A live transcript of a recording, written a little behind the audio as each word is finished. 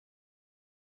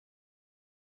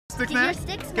Stick Get your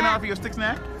snack? stick Can I snack. offer you a stick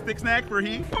snack? Stick snack for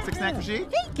he? Stick snack for she?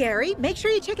 Hey, Gary, make sure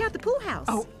you check out the pool house.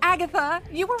 Oh, Agatha,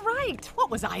 you were right.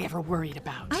 What was I ever worried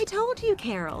about? I told you,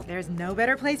 Carol, there's no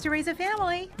better place to raise a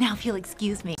family. Now, if you'll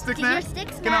excuse me. Stick Get your snack? stick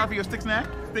Can I snack. offer you a stick snack?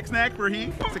 Stick snack for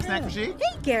he? Stick snack for she?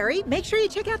 Hey, Gary, make sure you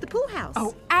check out the pool house.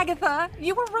 Oh, Agatha,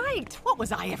 you were right. What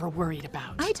was I ever worried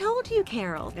about? I told you,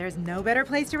 Carol, there's no better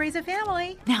place to raise a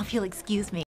family. Now, if you'll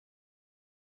excuse me.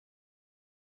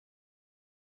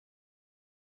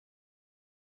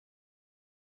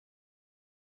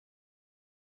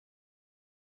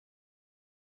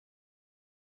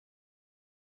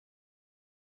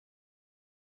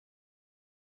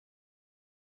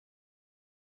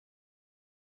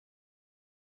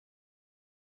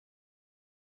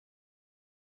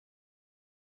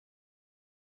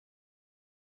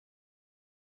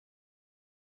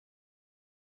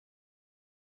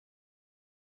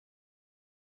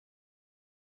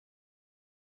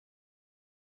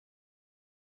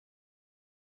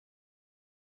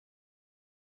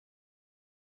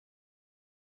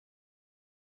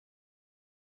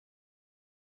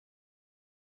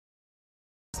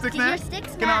 Stick Get your snack? stick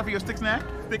Can I snack. offer you a stick snack?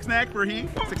 Stick snack for he?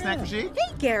 Stick snack for she? Hey,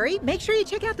 Gary, make sure you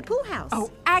check out the pool house. Oh,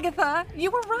 Agatha,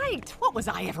 you were right. What was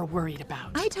I ever worried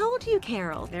about? I told you,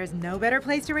 Carol, there's no better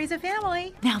place to raise a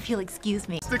family. Now, if you'll excuse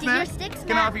me. Stick Get your snack? stick Can I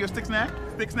snack. offer you a stick snack?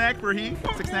 Stick snack for he?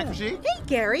 Stick snack for she? Hey,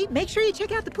 Gary, make sure you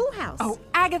check out the pool house. Oh,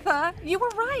 Agatha, you were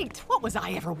right. What was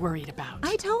I ever worried about?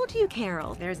 I told you,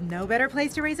 Carol, there's no better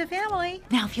place to raise a family.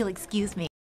 Now, if you'll excuse me.